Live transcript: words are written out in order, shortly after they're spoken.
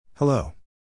Hello.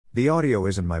 The audio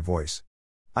isn't my voice.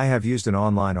 I have used an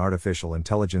online artificial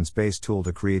intelligence-based tool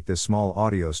to create this small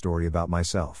audio story about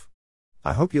myself.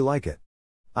 I hope you like it.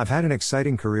 I've had an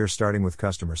exciting career starting with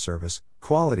customer service,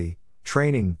 quality,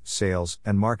 training, sales,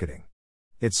 and marketing.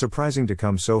 It's surprising to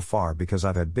come so far because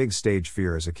I've had big stage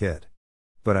fear as a kid.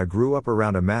 But I grew up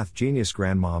around a math genius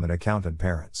grandmom and accountant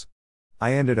parents.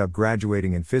 I ended up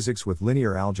graduating in physics with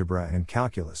linear algebra and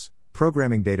calculus,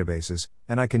 programming databases,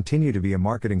 and I continue to be a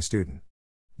marketing student.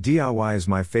 DIY is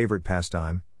my favorite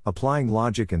pastime, applying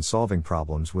logic and solving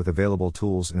problems with available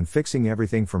tools and fixing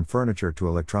everything from furniture to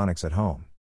electronics at home.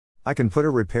 I can put a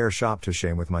repair shop to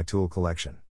shame with my tool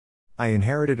collection. I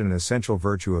inherited an essential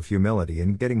virtue of humility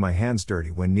in getting my hands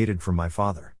dirty when needed from my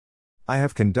father. I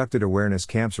have conducted awareness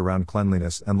camps around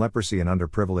cleanliness and leprosy in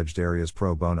underprivileged areas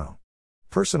pro bono.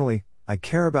 Personally, I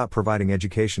care about providing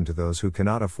education to those who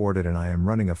cannot afford it, and I am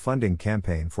running a funding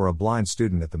campaign for a blind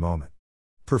student at the moment.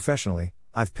 Professionally,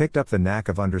 I've picked up the knack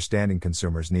of understanding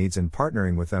consumers' needs and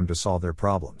partnering with them to solve their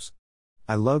problems.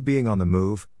 I love being on the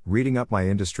move, reading up my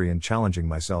industry and challenging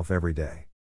myself every day.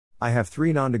 I have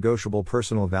 3 non-negotiable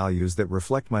personal values that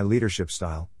reflect my leadership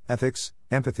style: ethics,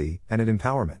 empathy, and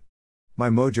empowerment. My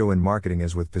mojo in marketing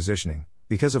is with positioning,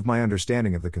 because of my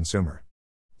understanding of the consumer.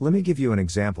 Let me give you an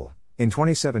example. In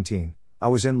 2017, I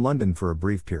was in London for a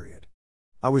brief period.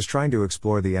 I was trying to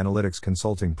explore the analytics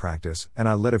consulting practice, and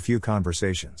I led a few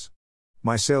conversations.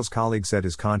 My sales colleague said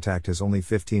his contact has only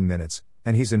 15 minutes,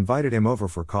 and he's invited him over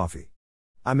for coffee.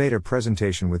 I made a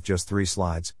presentation with just 3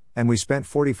 slides, and we spent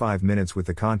 45 minutes with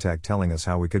the contact telling us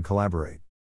how we could collaborate.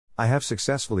 I have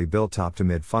successfully built top to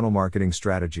mid-funnel marketing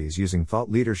strategies using thought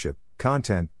leadership,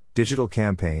 content, digital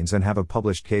campaigns, and have a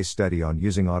published case study on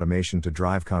using automation to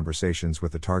drive conversations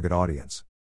with the target audience.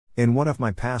 In one of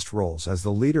my past roles as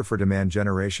the leader for demand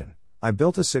generation, I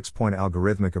built a 6-point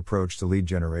algorithmic approach to lead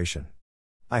generation.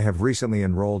 I have recently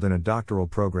enrolled in a doctoral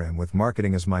program with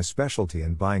marketing as my specialty,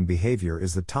 and buying behavior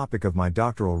is the topic of my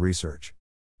doctoral research.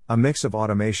 A mix of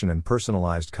automation and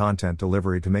personalized content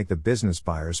delivery to make the business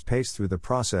buyers pace through the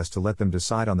process to let them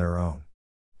decide on their own.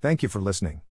 Thank you for listening.